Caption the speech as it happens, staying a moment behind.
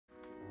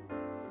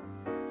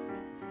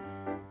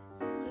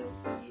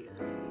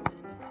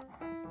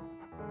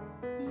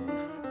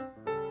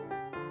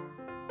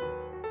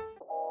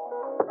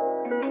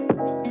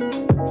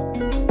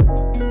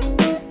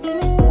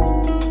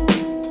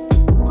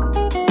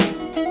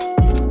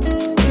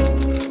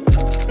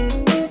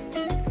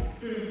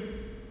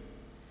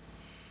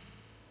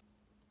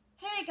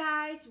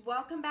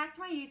welcome back to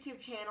my YouTube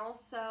channel.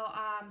 So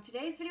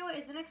today's video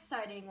is an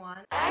exciting one.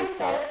 I'm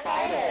so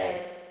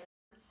excited!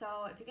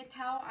 So if you can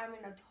tell, I'm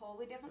in a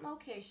totally different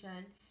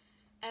location.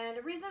 And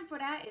the reason for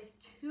that is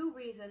two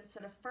reasons.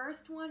 So the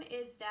first one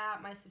is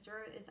that my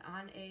sister is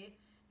on a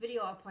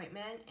video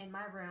appointment in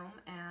my room,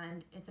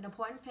 and it's an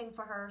important thing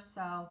for her,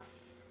 so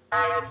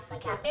I obviously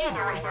can't be in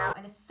there right now.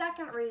 And the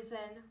second reason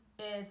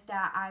is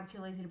that I'm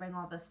too lazy to bring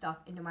all this stuff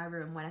into my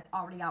room when it's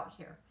already out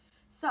here.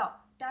 So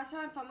that's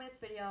why I'm filming this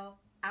video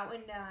out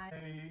in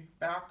a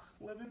back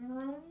living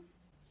room,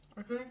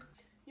 I think.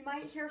 You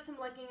might hear some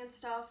licking and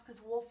stuff because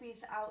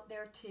Wolfie's out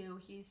there too.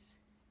 He's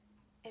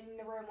in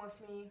the room with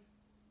me.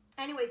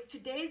 Anyways,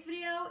 today's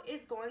video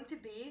is going to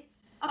be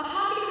a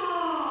puppy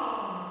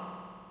haul.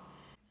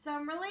 So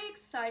I'm really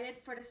excited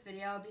for this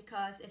video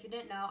because if you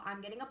didn't know,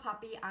 I'm getting a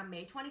puppy on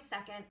May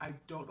 22nd. I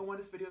don't know when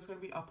this video is going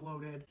to be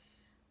uploaded.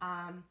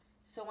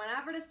 So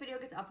whenever this video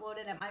gets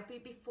uploaded, it might be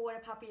before the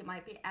puppy, it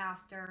might be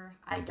after.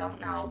 I don't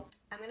know.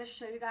 I'm going to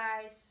show you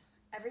guys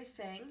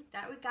everything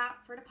that we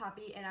got for the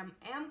puppy, and I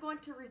am going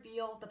to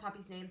reveal the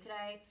puppy's name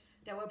today.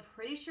 That we're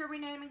pretty sure we're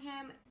naming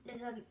him.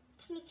 There's a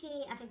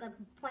teeny, I think like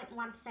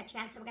 0.1%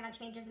 chance that we're going to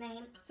change his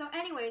name. So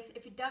anyways,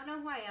 if you don't know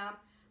who I am,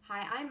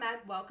 hi, I'm Meg.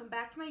 Welcome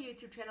back to my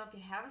YouTube channel. If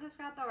you haven't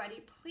subscribed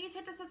already, please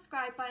hit the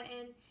subscribe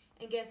button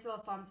and give us a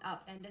thumbs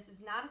up. And this is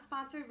not a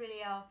sponsored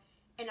video,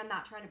 and I'm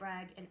not trying to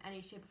brag in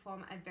any shape or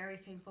form. I'm very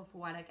thankful for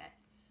what I get.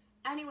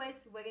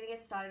 Anyways, we're going to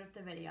get started with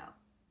the video.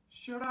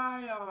 Should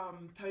I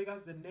tell you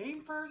guys the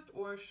name first,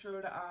 or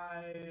should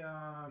I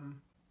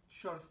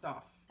show the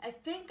stuff? I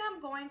think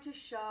I'm going to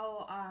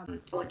show,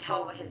 or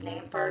tell his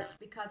name first,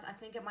 because I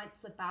think it might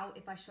slip out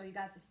if I show you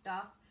guys the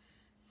stuff.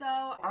 So,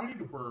 I need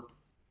to burp.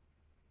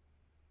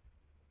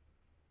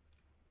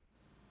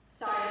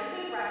 Sorry, I was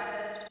eating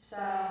breakfast, so.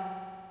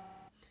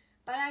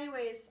 But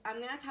anyways, I'm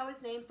going to tell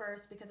his name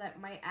first because I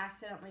might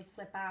accidentally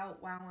slip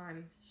out while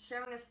I'm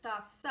sharing his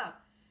stuff. So,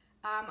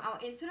 I'll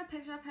insert a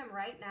picture of him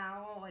right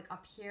now, like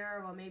up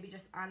here, or maybe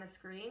just on the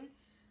screen.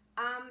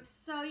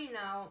 So, you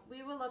know,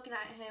 we were looking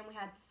at him. We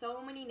had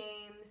so many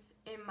names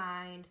in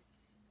mind,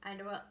 and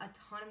there were a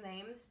ton of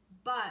names,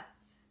 but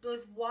there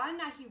was one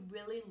that he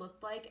really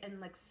looked like and,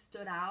 like,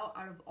 stood out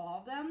of all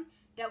of them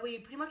that we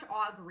pretty much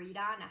all agreed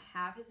on to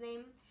have his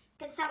name.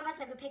 Because some of us,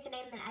 like, we picked a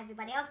name and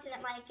everybody else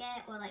didn't like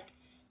it, or, like,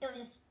 it was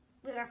just,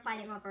 we were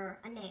fighting over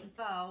a name.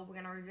 So, we're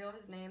going to reveal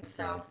his name,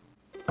 so.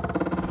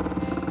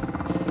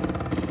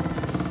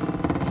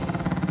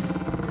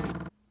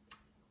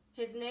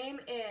 His name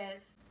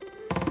is,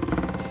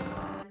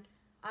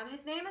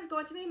 his name is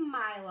going to be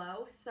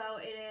Milo, so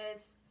it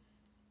is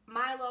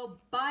Milo,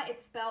 but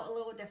it's spelled a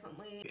little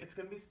differently. It's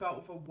going to be spelled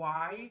with a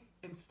Y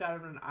instead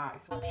of an I,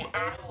 so it'll be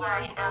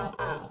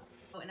M-Y-L-O.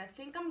 And I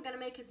think I'm going to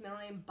make his middle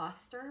name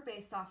Buster,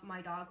 based off of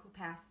my dog who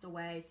passed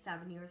away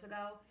 7 years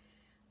ago.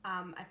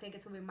 I think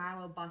it's going to be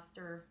Milo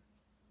Buster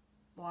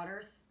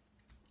Waters.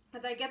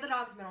 Because I get the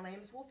dog's middle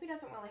names. Wolfie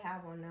doesn't really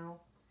have one now.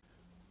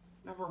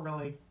 never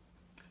really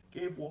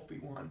gave Wolfie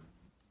one.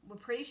 We're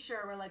pretty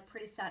sure, we're like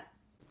pretty set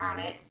on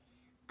it.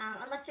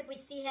 Unless if we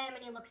see him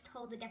and he looks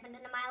totally different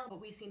than a Milo.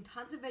 But we've seen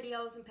tons of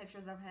videos and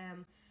pictures of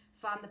him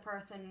from the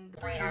person.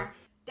 Breeder.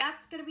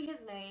 That's going to be his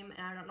name,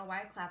 and I don't know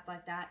why I clapped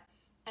like that.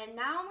 And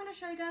now I'm going to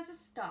show you guys the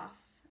stuff.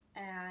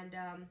 And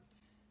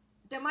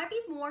there might be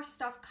more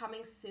stuff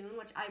coming soon,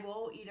 which I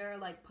will either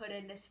like put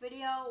in this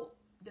video,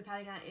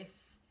 depending on if,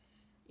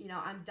 you know,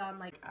 I'm done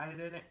like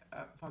editing it,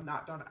 if I'm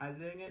not done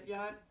editing it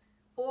yet.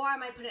 Or I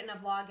might put it in a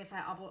vlog if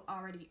I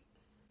already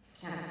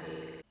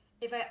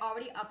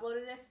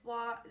uploaded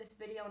this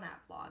video in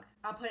that vlog.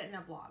 I'll put it in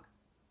a vlog.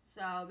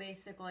 So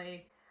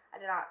basically, I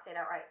did not say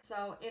that right.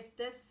 So if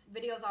this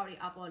video is already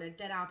uploaded,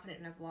 then I'll put it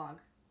in a vlog.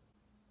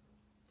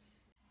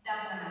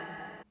 That's what I meant to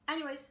say.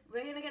 Anyways,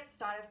 we're gonna get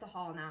started with the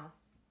haul now.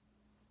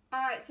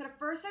 Alright, so the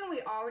first thing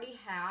we already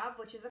have,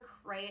 which is a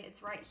crate,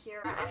 it's right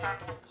here. I'm not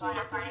going to pull it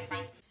up or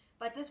anything.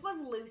 But this was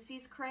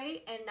Lucy's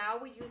crate, and now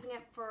we're using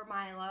it for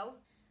Milo.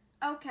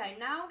 Okay,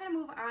 now we're going to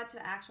move on to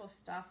the actual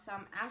stuff. So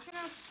I'm actually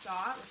going to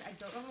start, which I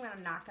don't know if I'm going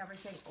to knock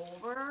everything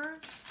over.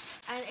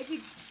 And if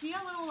you see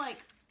a little,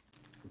 like,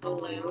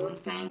 balloon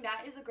thing,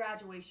 that is a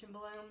graduation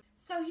balloon.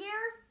 So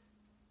here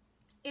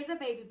is a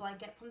baby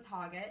blanket from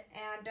Target.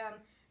 And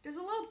there's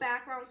a little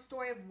background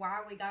story of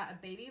why we got a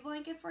baby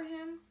blanket for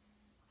him.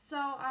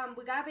 So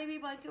we got a baby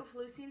blanket with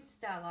Lucy and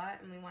Stella,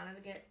 and we wanted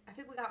to get, I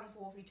think we got one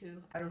for Wolfie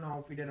too. I don't know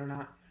if we did or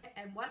not.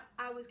 And what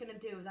I was going to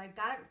do is I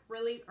got it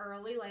really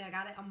early, like I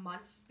got it a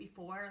month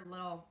before, a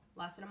little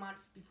less than a month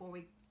before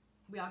we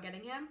all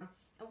getting him.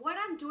 And what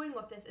I'm doing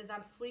with this is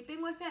I'm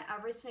sleeping with it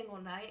every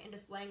single night and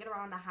just laying it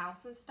around the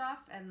house and stuff,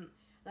 and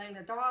letting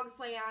the dogs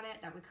lay on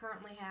it that we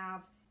currently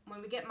have.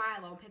 When we get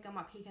Milo and pick him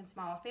up, he can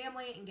smell our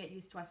family and get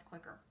used to us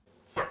quicker.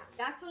 So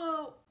that's the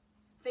little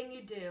thing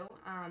you do.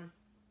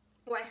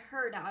 What I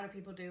heard that other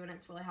people do, and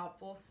it's really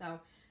helpful. So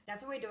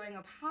that's what we're doing.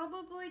 I'm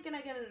probably going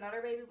to get another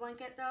baby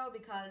blanket, though,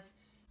 because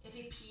if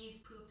he pees,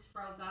 poops,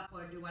 throws up,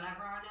 or do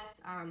whatever on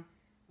this,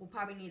 we'll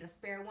probably need a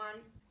spare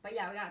one. But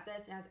yeah, we got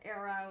this. It has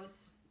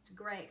arrows. It's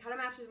great. Kind of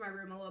matches my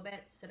room a little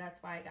bit, so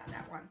that's why I got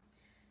that one.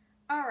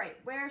 Alright,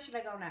 where should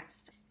I go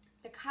next?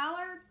 The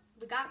collar,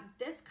 we got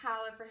this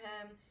collar for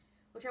him,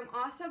 which I'm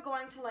also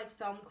going to like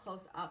film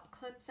close up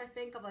clips, I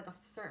think, of like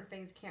certain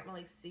things you can't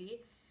really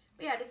see.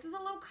 But yeah, this is a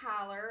little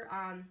collar.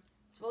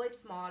 It's really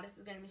small. This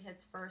is going to be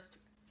his first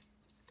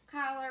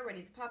collar when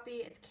he's a puppy.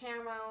 It's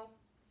camo.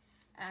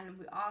 And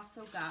we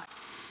also got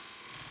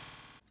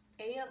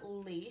a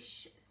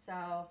leash.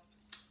 So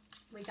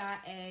we got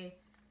a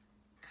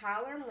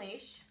collar and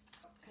leash,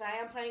 because I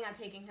am planning on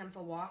taking him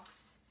for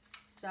walks.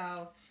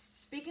 So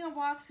speaking of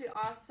walks, we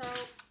also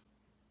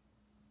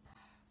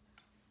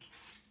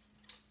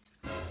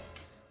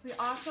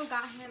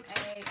got him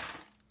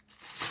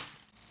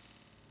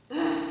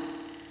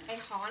a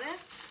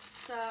harness.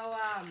 So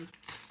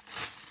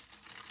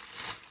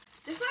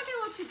this might be a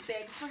little too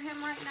big for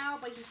him right now,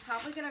 but he's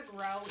probably gonna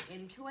grow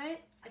into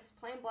it. It's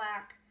plain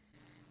black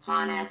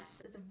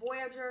harness. It's a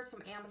Voyager. It's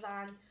from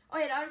Amazon. Oh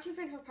yeah, the other two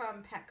things were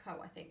from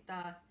Petco, I think.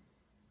 The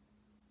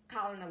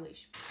collar and the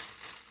leash.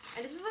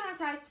 And this is in a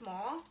size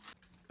small.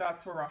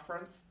 That's for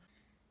reference.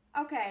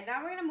 Okay,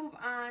 now we're gonna move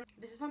on.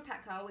 This is from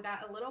Petco. We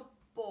got a little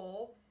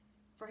bowl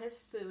for his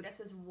food. That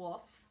says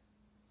Wolf.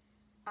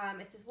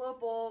 It's this little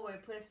bowl where we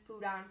put his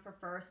food on for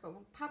first, but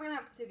we're probably gonna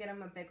have to get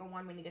him a bigger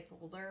one when he gets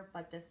older,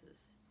 but this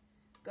is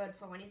good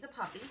for when he's a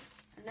puppy.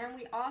 And then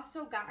we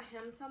also got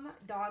him some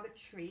dog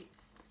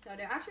treats. So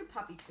they're actually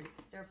puppy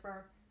treats. They're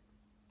for,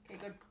 okay,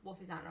 good,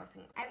 Wolfie's not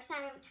noticing. Every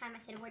time I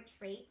say the word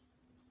treat,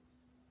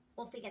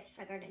 Wolfie gets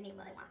triggered and he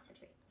really wants a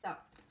treat. So,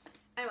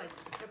 anyways,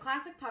 they're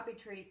classic puppy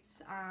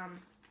treats.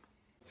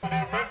 So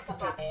they're meant for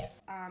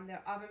puppies.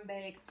 They're oven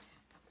baked.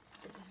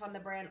 This is from the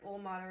brand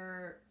Old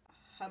Mother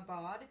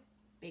Hubbard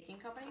Baking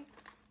Company.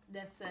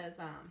 This is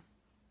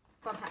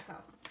from Petco.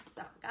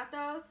 So got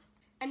those.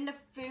 And the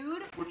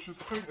food, Which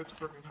is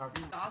freaking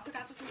heavy. I also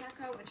got this from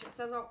Petco, which it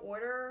says our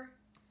order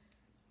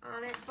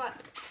on it, but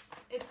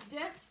it's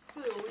this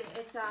food.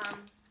 It's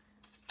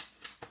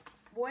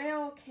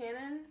Royal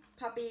Canin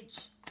Puppy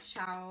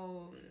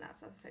Chow.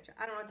 That's not such.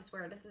 I don't know what this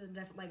word. This is a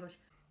different language.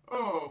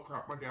 Oh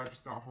crap! My dad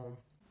just got home.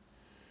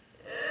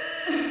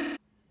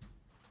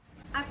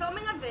 I'm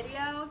filming a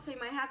video, so you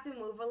might have to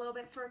move a little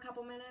bit for a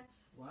couple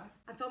minutes. What?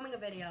 I'm filming a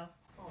video.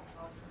 Oh.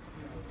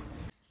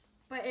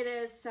 But it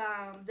is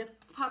the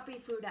puppy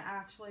food that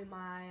actually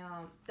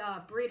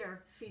the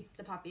breeder feeds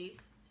the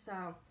puppies.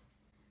 So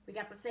we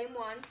got the same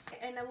one.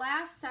 And the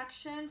last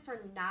section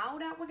for now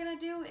that we're gonna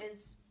do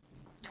is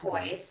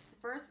toys.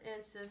 First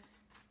is this.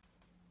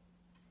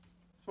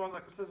 Smells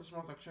like, it says it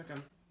smells like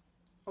chicken.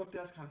 Oh, it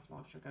does kind of smell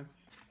like chicken.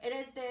 It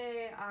is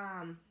the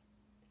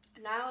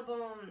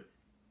Nylabone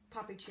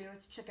puppy chew.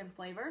 It's chicken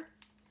flavor.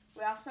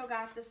 We also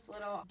got this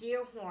little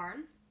deer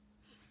horn.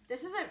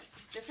 This isn't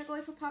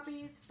specifically for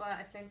puppies, but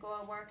I think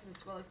it'll work because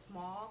it's really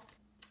small.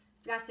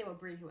 I forgot to say what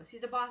breed he was.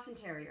 He's a Boston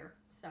Terrier.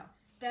 So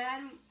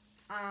then,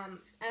 and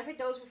I think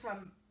those were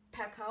from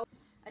Petco.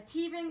 A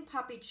teething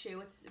puppy chew.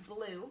 It's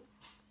blue,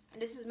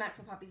 and this is meant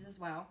for puppies as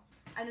well.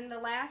 And then the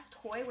last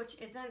toy, which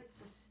isn't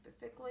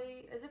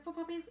specifically, is it for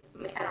puppies?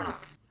 I don't know.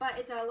 But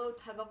it's a little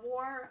tug of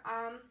war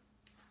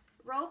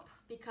rope,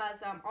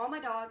 because not all my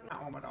dogs,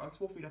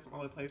 Wolfie doesn't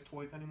really play with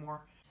toys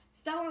anymore.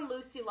 Stella and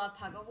Lucy love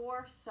tug of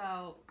war,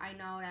 so I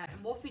know that.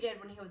 And Wolfie did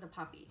when he was a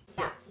puppy.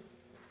 So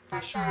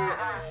For sure,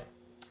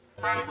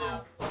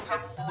 Milo will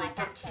probably like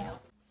them too.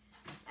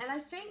 And I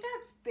think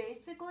that's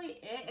basically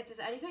it. If there's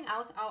anything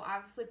else, I'll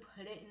obviously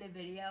put it in a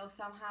video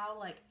somehow,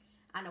 like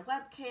on a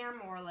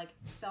webcam or like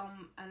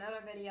film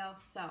another video.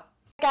 So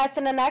guys,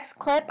 in the next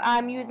clip,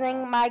 I'm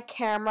using my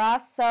camera,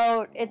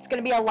 so it's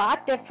going to be a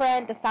lot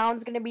different. The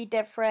sound's going to be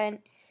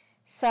different.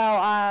 So,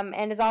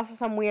 and there's also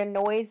some weird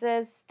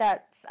noises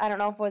that, I don't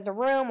know if it was a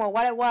room or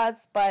what it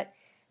was, but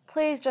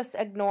please just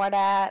ignore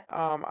that.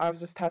 I was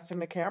just testing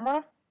the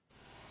camera.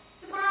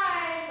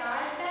 Surprise!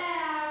 I'm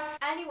back!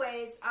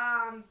 Anyways,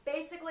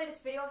 basically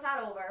this video is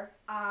not over,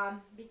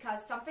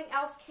 because something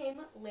else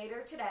came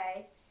later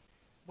today.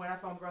 When I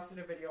filmed the rest of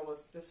the video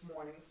was this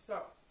morning,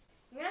 so.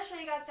 I'm going to show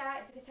you guys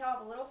that. If you can tell, I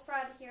have a little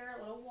friend here,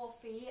 a little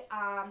Wolfie,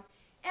 and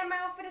my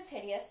outfit is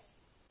hideous.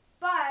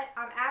 But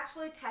I'm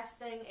actually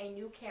testing a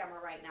new camera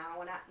right now.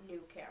 Well, not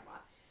new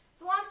camera.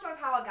 It's a long story of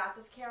how I got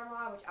this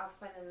camera, which I'll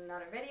explain in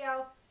another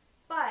video.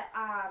 But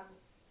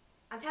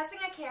I'm testing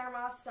a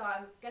camera, so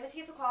I'm going to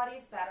see if the quality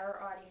is better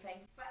or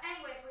anything. But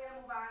anyways, we're going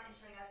to move on and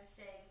show you guys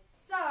the thing.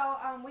 So,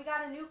 we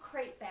got a new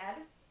crate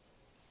bed.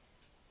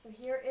 So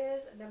here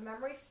is the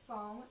memory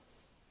foam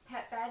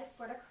pet bed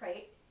for the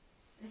crate.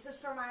 This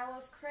is for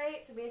Milo's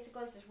crate. So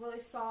basically, this is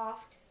really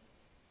soft,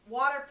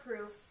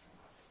 waterproof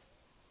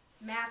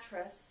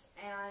mattress,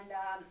 and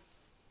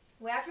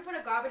we actually put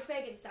a garbage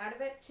bag inside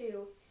of it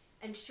to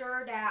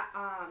ensure that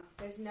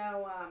there's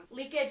no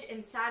leakage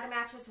inside the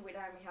mattress, so we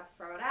don't even have to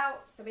throw it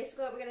out. So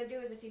basically what we're going to do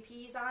is if he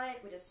pees on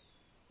it, we just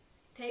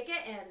take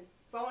it and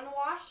throw it in the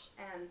wash,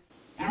 and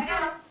there we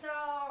go. So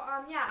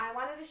yeah, I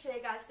wanted to show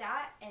you guys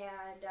that,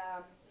 and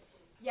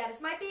yeah, this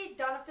might be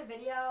done with the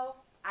video.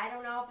 I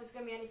don't know if there's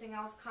going to be anything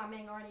else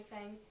coming or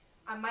anything.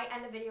 I might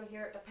end the video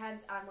here. It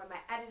depends on when my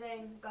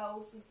editing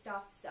goes and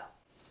stuff, so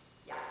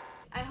yeah.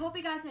 I hope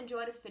you guys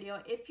enjoyed this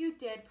video. If you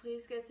did,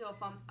 please give it a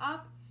thumbs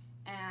up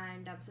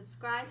and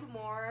subscribe for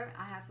more.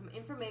 I have some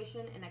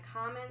information in the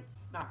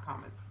comments. Not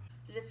comments.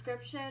 The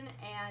description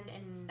and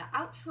in the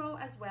outro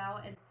as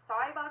well. And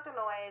sorry about the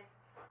noise.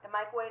 The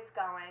microwave's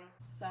going.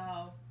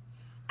 So,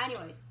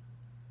 anyways.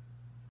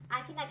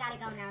 I think I gotta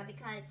go now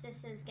because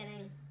this is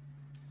getting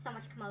so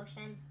much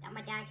commotion that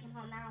my dad came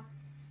home now.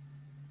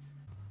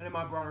 And then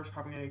my brother's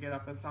probably gonna get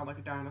up and sound like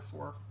a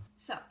dinosaur.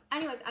 So,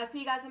 anyways, I'll see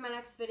you guys in my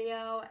next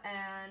video.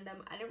 And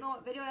I don't know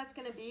what video that's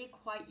gonna be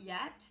quite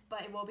yet,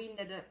 but it will be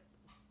in the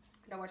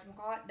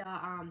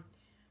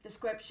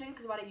description,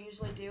 because what I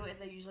usually do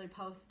is I usually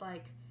post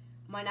like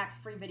my next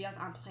free videos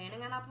I'm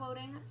planning on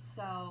uploading.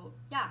 So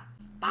yeah,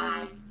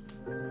 bye.